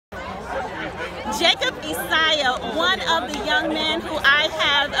Isaia, one of the young men who I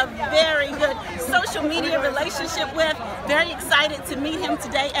have a very good social media relationship with. Very excited to meet him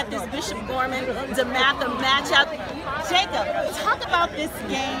today at this Bishop Gorman DeMatha matchup. Jacob, talk about this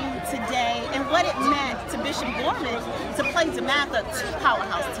game today and what it meant to Bishop Gorman to play DeMatha, two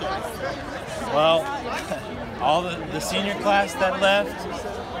powerhouse teams. Well, all the senior class that left,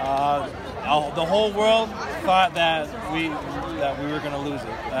 the whole world thought that we were going to lose it.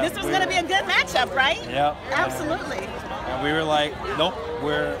 This was going to be a good matchup, right? Yeah, absolutely. And we were like, nope,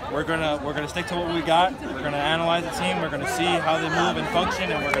 we're gonna stick to what we got. We're gonna analyze the team. We're gonna see how they move and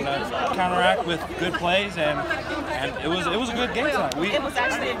function, and we're gonna counteract with good plays. And it was a good game tonight. It was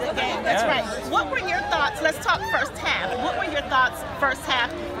actually a good game. That's right. What were your thoughts? Let's talk first half. What were your thoughts first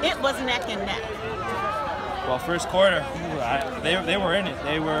half? It was neck and neck. Well, first quarter, they were in it.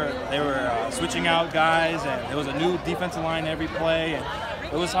 They were switching out guys, and it was a new defensive line every play, and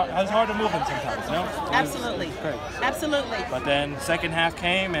it was hard to move them sometimes. You know? Absolutely. Great. Absolutely. But then second half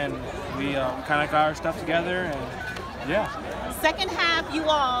came, and we kind of got our stuff together, and yeah. Second half, you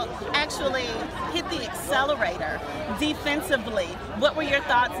all actually hit the accelerator defensively. What were your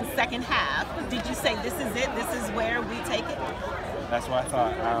thoughts in second half? Did you say this is it? This is where we take it? That's what I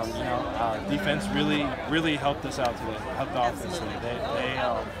thought. Defense really helped us out today. Helped the offense today. They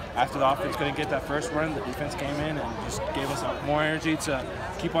after the offense couldn't get that first run, the defense came in and just gave us more energy to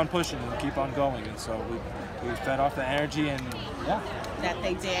keep on pushing and keep on going. And so we fed off the energy, and yeah. That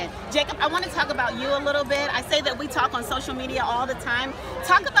they did. Jacob, I want to talk about you a little bit. I say that we talk on social media all the time.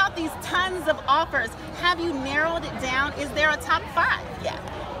 Talk about these tons of offers. Have you narrowed it down? Is there a top 5 yet?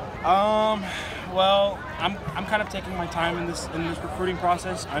 Well, I'm kind of taking my time in this recruiting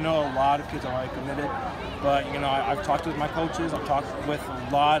process. I know a lot of kids are already committed, but I've talked with my coaches, I've talked with a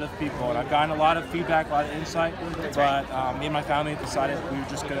lot of people, and I've gotten a lot of feedback, a lot of insight. But me and my family decided we were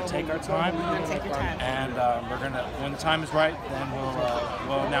just going to take our time. Take your time. And we're gonna, when the time is right, then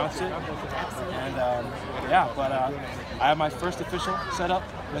we'll announce it. Absolutely. And yeah, but I have my first official set up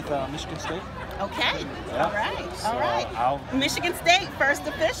with Michigan State. Okay. Yeah. All right. So all right. Michigan State first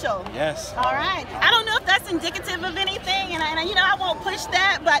official. Yes. All right. I don't know if that's indicative of anything, and I won't push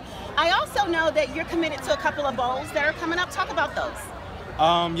that, but I also know that you're committed to a couple of bowls that are coming up. Talk about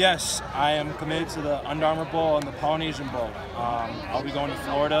those. Yes, I am committed to the Under Armour Bowl and the Polynesian Bowl. I'll be going to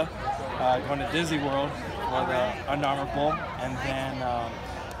Florida, going to Disney World for the Under Armour Bowl, and then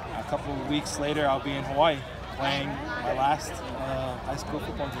a couple of weeks later I'll be in Hawaii playing my last high school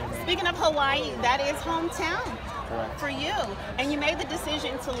football game. Speaking of Hawaii, that is hometown. Correct. For you. And you made the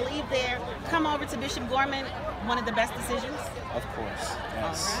decision to leave there, come over to Bishop Gorman. One of the best decisions? Of course,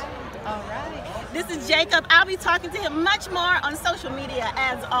 yes. All right. This is Jacob. I'll be talking to him much more on social media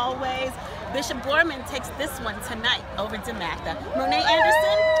as always. Bishop Gorman takes this one tonight over DeMatha. Monet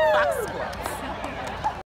Anderson,